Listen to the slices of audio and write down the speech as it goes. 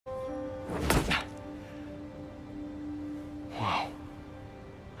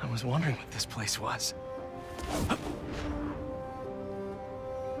was wondering what this place was.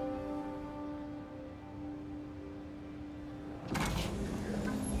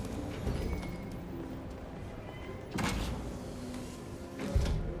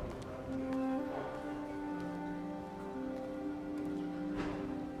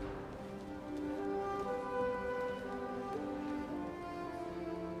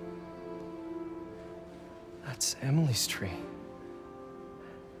 That's Emily's tree.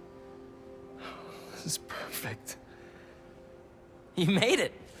 This is perfect. You made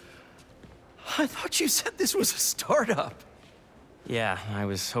it! I thought you said this was a startup. Yeah, I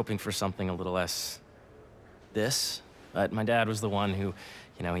was hoping for something a little less... this. But my dad was the one who,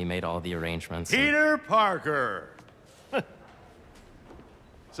 you know, he made all the arrangements. Peter Parker!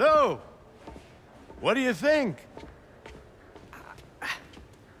 So, what do you think?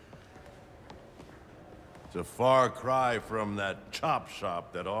 It's a far cry from that chop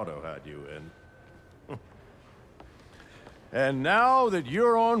shop that Otto had you in. And now that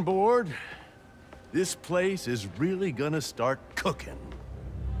you're on board, this place is really gonna start cooking.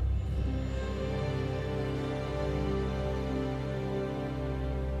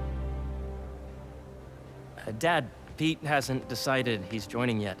 Dad, Pete hasn't decided he's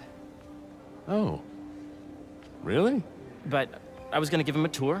joining yet. Oh. Really? But I was gonna give him a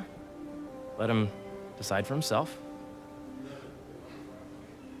tour. Let him decide for himself.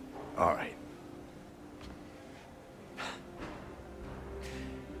 All right.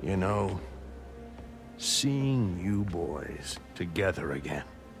 You know, seeing you boys together again.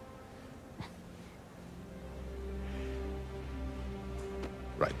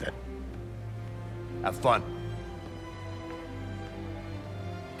 Right then. Have fun.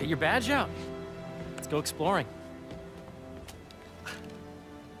 Get your badge out. Let's go exploring.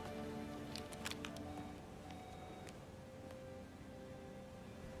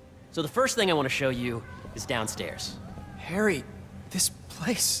 So the first thing I want to show you is downstairs. Harry, this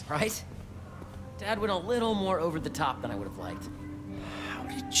place... Right? Dad went a little more over the top than I would have liked. How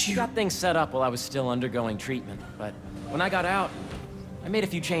did He you... got things set up while I was still undergoing treatment, but when I got out, I made a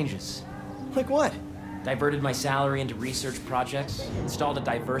few changes. Like what? Diverted my salary into research projects, installed a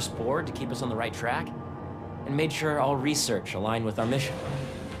diverse board to keep us on the right track, and made sure all research aligned with our mission,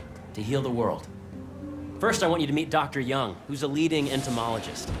 to heal the world. First, I want you to meet Dr. Young, who's a leading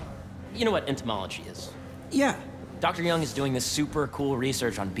entomologist. You know what entomology is? Yeah. Dr. Young is doing this super cool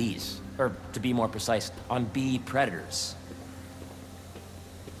research on bees, or to be more precise, on bee predators.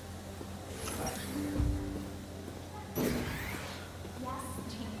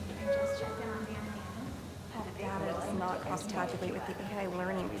 Data does not cross-tabulate with the AI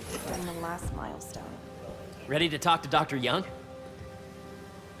learning during the last milestone. Ready to talk to Dr. Young?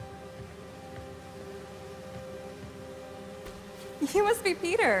 You must be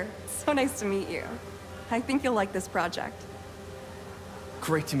Peter. So nice to meet you. I think you'll like this project.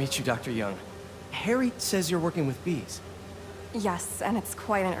 Great to meet you, Dr. Young. Harry says you're working with bees. Yes, and it's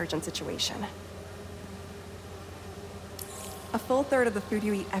quite an urgent situation. A full third of the food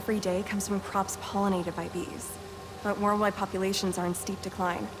you eat every day comes from crops pollinated by bees. But worldwide populations are in steep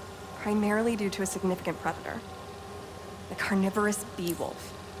decline, primarily due to a significant predator, the carnivorous bee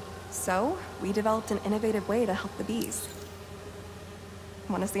wolf. So, we developed an innovative way to help the bees.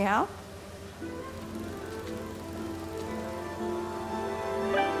 Want to see how?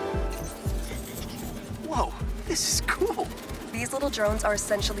 Whoa, this is cool. These little drones are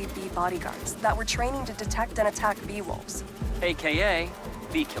essentially bee bodyguards that we're training to detect and attack bee wolves. AKA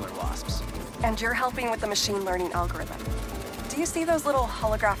bee killer wasps. And you're helping with the machine learning algorithm. Do you see those little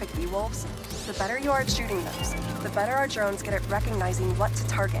holographic bee wolves? The better you are at shooting those, the better our drones get at recognizing what to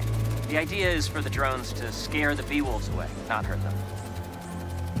target. The idea is for the drones to scare the bee wolves away, not hurt them.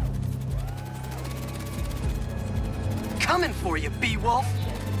 Coming for you, bee wolf.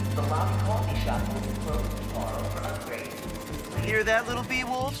 The lobby coffee shop will be closed tomorrow for upgrade. Hear that, little bee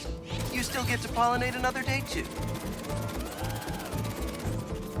wolves? You still get to pollinate another day, too.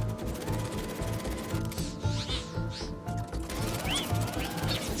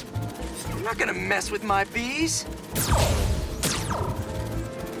 You're not gonna mess with my bees.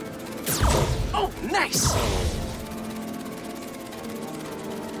 Oh, nice!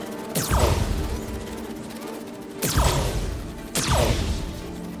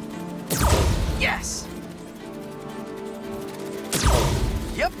 Yes!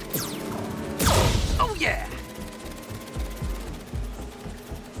 Yep. Oh, yeah!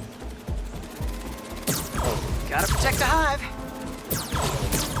 Gotta protect the hive.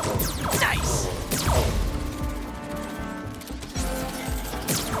 Nice!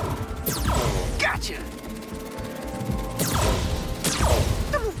 Gotcha!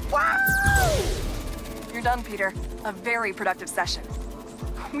 You're done, Peter. A very productive session.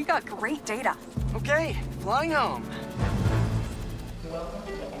 We got great data. Okay, flying home. Welcome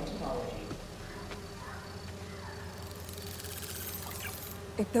to entomology.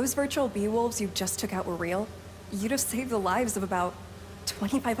 If those virtual bee wolves you just took out were real, you'd have saved the lives of about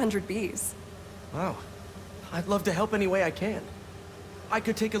 2,500 bees. Wow. I'd love to help any way I can. I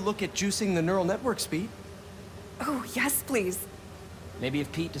could take a look at juicing the neural network speed. Oh, yes, please. Maybe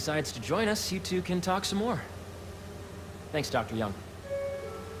if Pete decides to join us, you two can talk some more. Thanks, Dr. Young.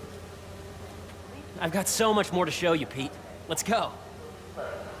 I've got so much more to show you, Pete. Let's go.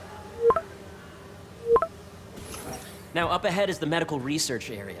 Now, up ahead is the medical research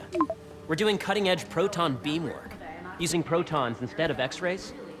area. We're doing cutting-edge proton beam work, using protons instead of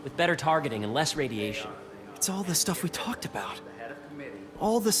X-rays, with better targeting and less radiation. It's all the stuff we talked about.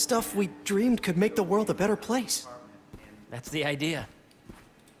 All the stuff we dreamed could make the world a better place. That's the idea.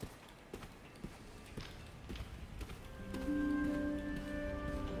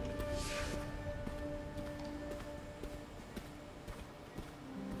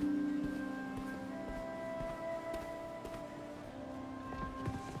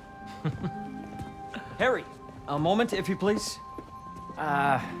 Harry! A moment, if you please.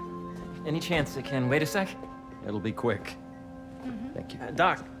 Any chance it can wait a sec? It'll be quick. Thank you.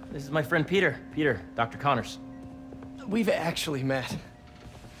 Doc, this is my friend Peter. Peter, Dr. Connors. We've actually met.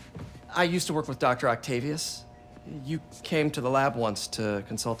 I used to work with Dr. Octavius. You came to the lab once to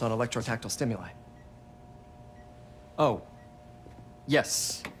consult on electrotactile stimuli. Oh.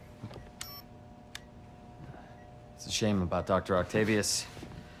 Yes. It's a shame about Dr. Octavius.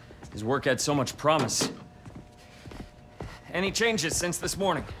 His work had so much promise. Any changes since this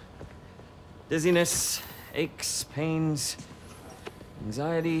morning? Dizziness, aches, pains,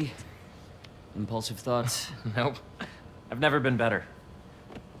 anxiety, impulsive thoughts. Nope. I've never been better.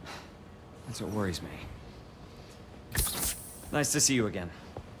 That's what worries me. Nice to see you again.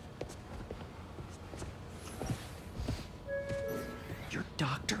 Your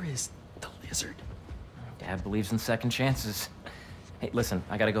doctor is the lizard. Dad believes in second chances. Hey, listen,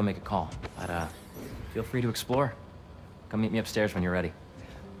 I gotta go make a call, but feel free to explore. Come meet me upstairs when you're ready.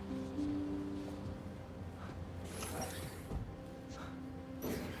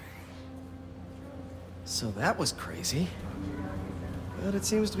 So that was crazy. But it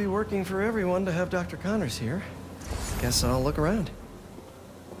seems to be working for everyone to have Dr. Connors here. Guess I'll look around.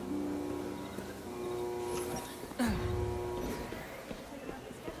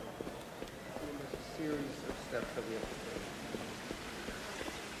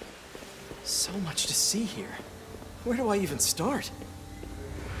 So much to see here. Where do I even start?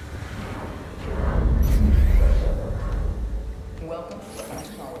 Welcome to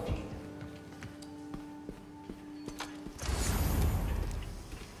entomology.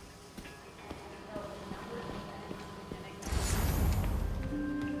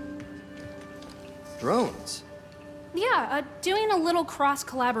 Drones. Yeah, doing a little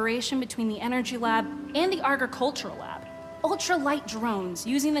cross-collaboration between the Energy Lab and the Agricultural Lab. Ultra-light drones,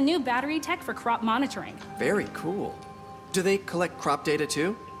 using the new battery tech for crop monitoring. Very cool. Do they collect crop data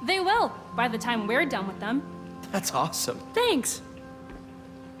too? They will, by the time we're done with them. That's awesome. Thanks!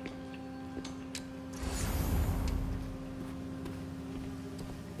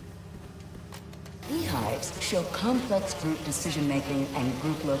 Beehives show complex group decision-making and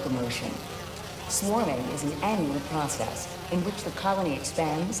group locomotion. Swarming is an annual process in which the colony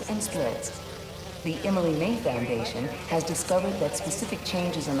expands and splits. The Emily May Foundation has discovered that specific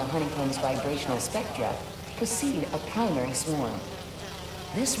changes in the honeycomb's vibrational spectra precede a primary swarm.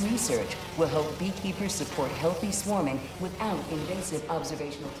 This research will help beekeepers support healthy swarming without invasive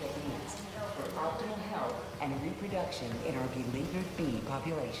observational techniques for optimal health and reproduction in our beleaguered bee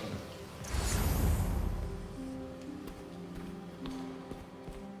population.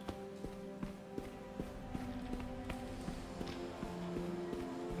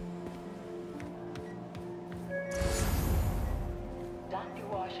 Dr.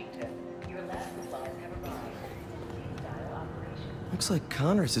 Washington, your last supplies have arrived. Dial operation. Looks like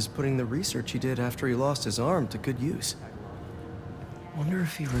Connors is putting the research he did after he lost his arm to good use. Wonder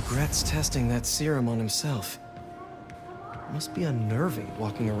if he regrets testing that serum on himself. Must be unnerving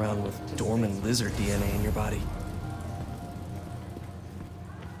walking around with dormant lizard DNA in your body.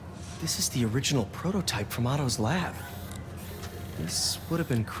 This is the original prototype from Otto's lab. This would have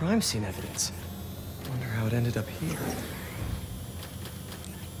been crime scene evidence. Wonder how it ended up here.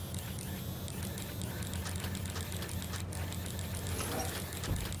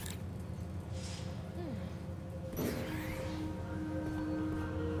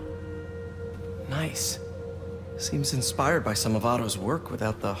 Nice. Seems inspired by some of Otto's work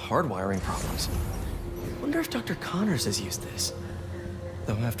without the hardwiring problems. wonder if Dr. Connors has used this.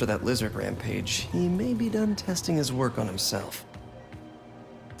 Though after that lizard rampage, he may be done testing his work on himself.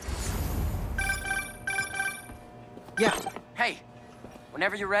 Yeah, Hey,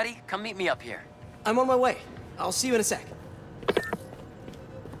 whenever you're ready, come meet me up here. I'm on my way. I'll see you in a sec.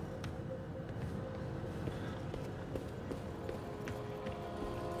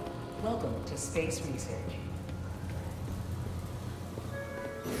 Welcome to Space Research.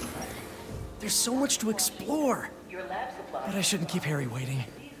 There's so much to explore. Your lab supplies. But I shouldn't keep Harry waiting.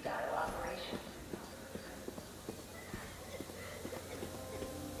 Style operation.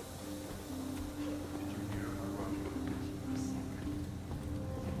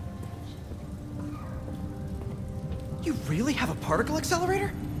 You really have a particle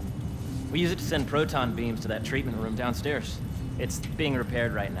accelerator? We use it to send proton beams to that treatment room downstairs. It's being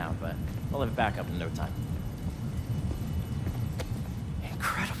repaired right now, but we'll have it back up in no time.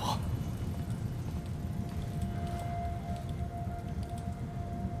 Incredible.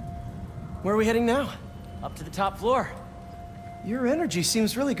 Where are we heading now? Up to the top floor. Your energy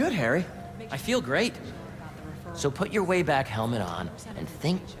seems really good, Harry. I feel great. So put your way back helmet on and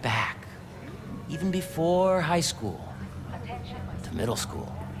think back. Even before high school. To middle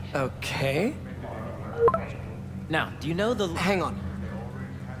school. Okay. Now, do you know the... Hang on.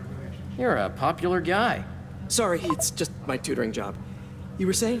 You're a popular guy. Sorry, it's just my tutoring job. You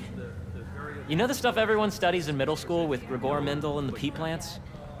were saying? You know the stuff everyone studies in middle school with Gregor Mendel and the pea plants?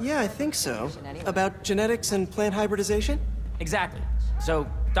 Yeah, I think so. About genetics and plant hybridization? Exactly. So,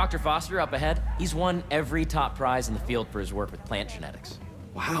 Dr. Foster up ahead, he's won every top prize in the field for his work with plant genetics.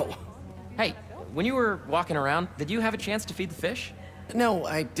 Wow. Hey, when you were walking around, did you have a chance to feed the fish? No,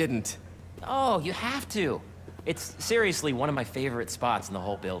 I didn't. Oh, you have to. It's seriously one of my favorite spots in the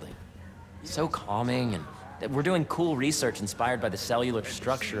whole building. So calming, and we're doing cool research inspired by the cellular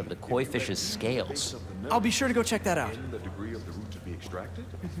structure of the koi fish's scales. I'll be sure to go check that out. The degree of the root to be extracted?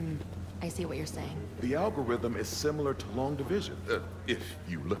 I see what you're saying. The algorithm is similar to long division, if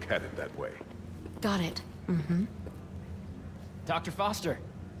you look at it that way. Got it. Dr. Foster.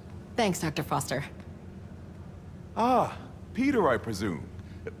 Thanks, Dr. Foster. Ah, Peter, I presume.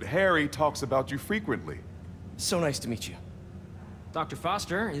 Harry talks about you frequently. So nice to meet you. Dr.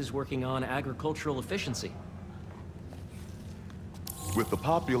 Foster is working on agricultural efficiency. With the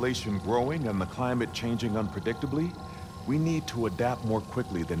population growing and the climate changing unpredictably, we need to adapt more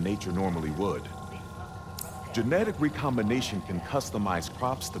quickly than nature normally would. Genetic recombination can customize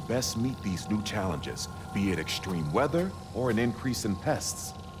crops to best meet these new challenges, be it extreme weather or an increase in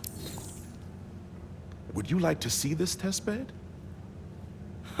pests. Would you like to see this testbed?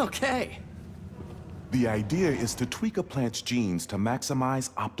 Okay. The idea is to tweak a plant's genes to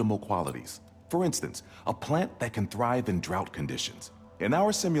maximize optimal qualities. For instance, a plant that can thrive in drought conditions. In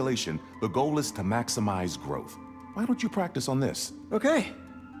our simulation, the goal is to maximize growth. Why don't you practice on this? Okay.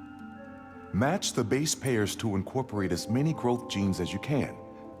 Match the base pairs to incorporate as many growth genes as you can.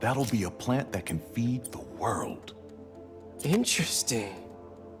 That'll be a plant that can feed the world. Interesting.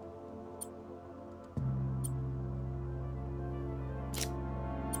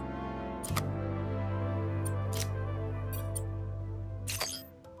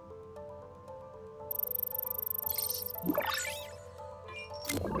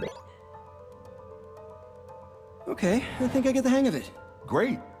 Okay, I think I get the hang of it.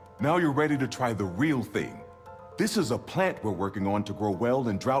 Great. Now you're ready to try the real thing. This is a plant we're working on to grow well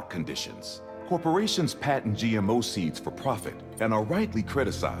in drought conditions. Corporations patent GMO seeds for profit and are rightly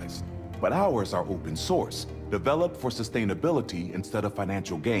criticized. But ours are open source, developed for sustainability instead of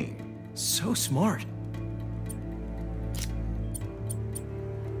financial gain. So smart.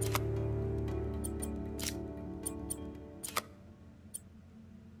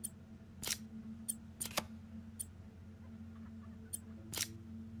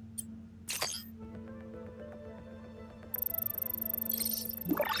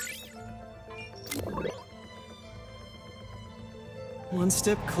 One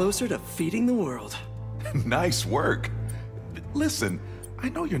step closer to feeding the world. Nice work. Listen, I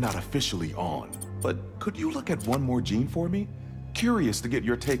know you're not officially on, but could you look at one more gene for me? Curious to get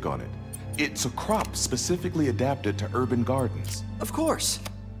your take on it. It's a crop specifically adapted to urban gardens. Of course.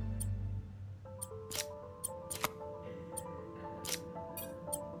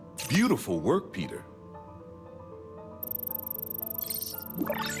 Beautiful work, Peter.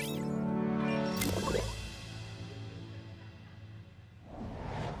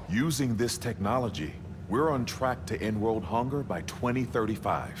 Using this technology, we're on track to end world hunger by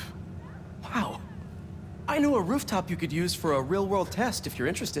 2035. Wow. I know a rooftop you could use for a real-world test if you're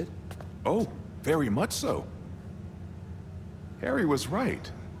interested. Oh, very much so. Harry was right.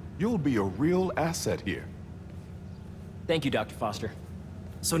 You'll be a real asset here. Thank you, Dr. Foster.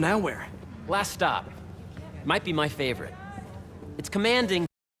 So now where? Last stop. Might be my favorite. It's commanding,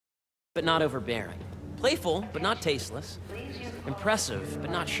 but not overbearing. Playful, but not tasteless. Impressive, but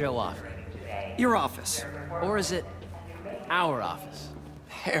not show-off. Your office. Or is it our office?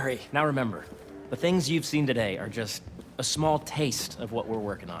 Harry. Now remember, the things you've seen today are just a small taste of what we're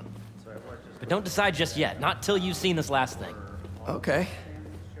working on. But don't decide just yet, not till you've seen this last thing. Okay.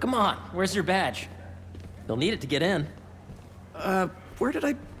 Come on, where's your badge? You'll need it to get in. Where did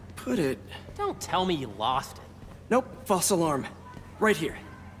I put it? Don't tell me you lost it. Nope, false alarm. Right here.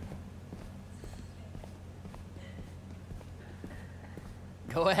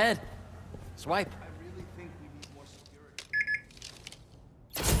 Go ahead. Swipe.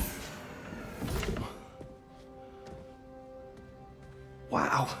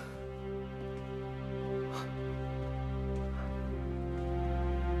 Wow.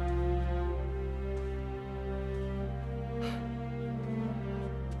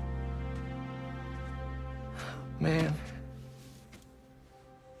 Man.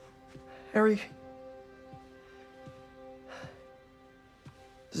 Harry.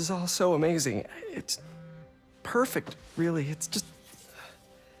 This is all so amazing. It's perfect, really. It's just...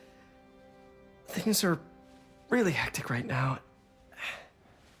 Things are really hectic right now.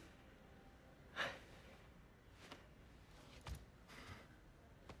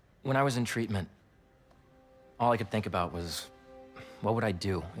 When I was in treatment, all I could think about was, what would I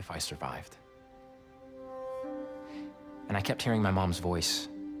do if I survived? And I kept hearing my mom's voice,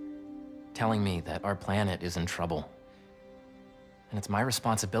 telling me that our planet is in trouble, and it's my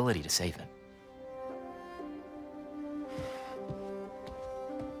responsibility to save it.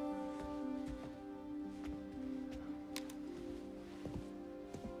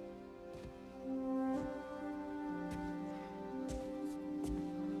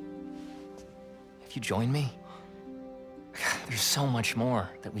 If you join me, there's so much more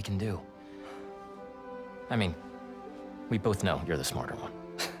that we can do. I mean, we both know you're the smarter one.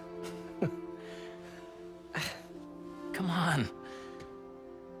 Come on.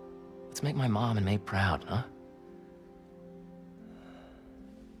 Let's make my mom and May proud, huh?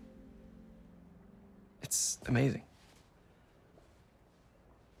 It's amazing.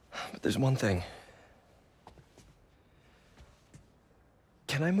 But there's one thing.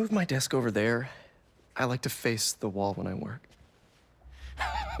 Can I move my desk over there? I like to face the wall when I work.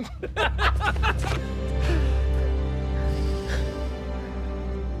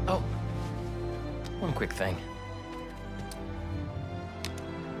 Oh, one quick thing.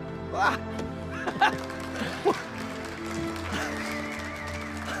 Ah.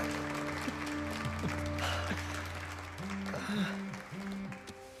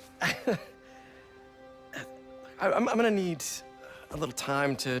 I'm gonna need a little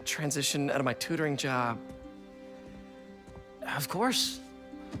time to transition out of my tutoring job. Of course.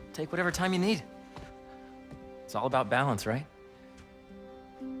 Take whatever time you need. It's all about balance, right?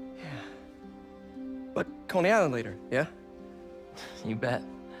 Yeah. But Coney Island later, yeah? You bet.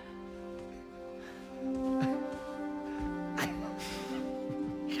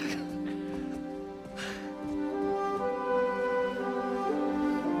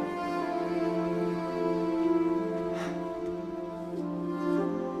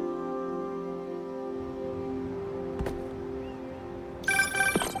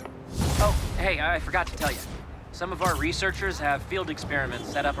 Hey, I forgot to tell you. Some of our researchers have field experiments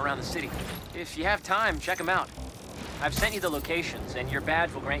set up around the city. If you have time, check them out. I've sent you the locations, and your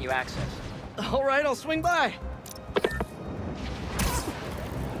badge will grant you access. All right, I'll swing by.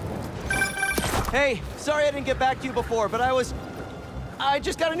 Hey, sorry I didn't get back to you before, but I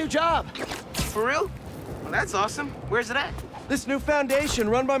just got a new job. For real? Well, that's awesome. Where's it at? This new foundation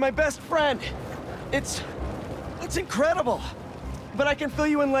run by my best friend. It's incredible. But I can fill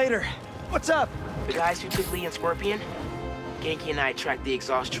you in later. What's up? The guys who took Lee and Scorpion? Genki and I tracked the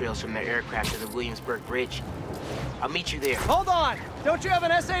exhaust trails from their aircraft to the Williamsburg Bridge. I'll meet you there. Hold on! Don't you have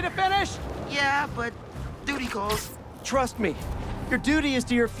an essay to finish? Yeah, but duty calls. Trust me, your duty is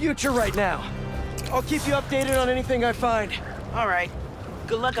to your future right now. I'll keep you updated on anything I find. All right.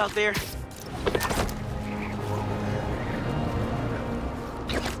 Good luck out there.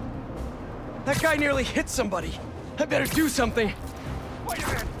 That guy nearly hit somebody. I better do something. Wait a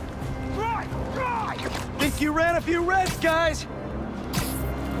minute! Drive! Think you ran a few reds, guys?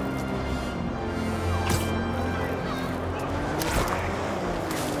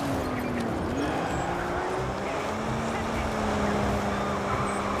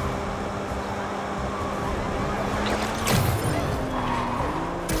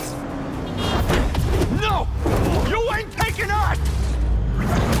 No! You ain't taking us!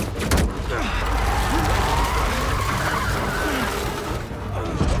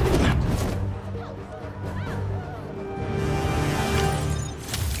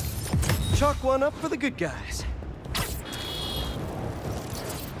 one up for the good guys.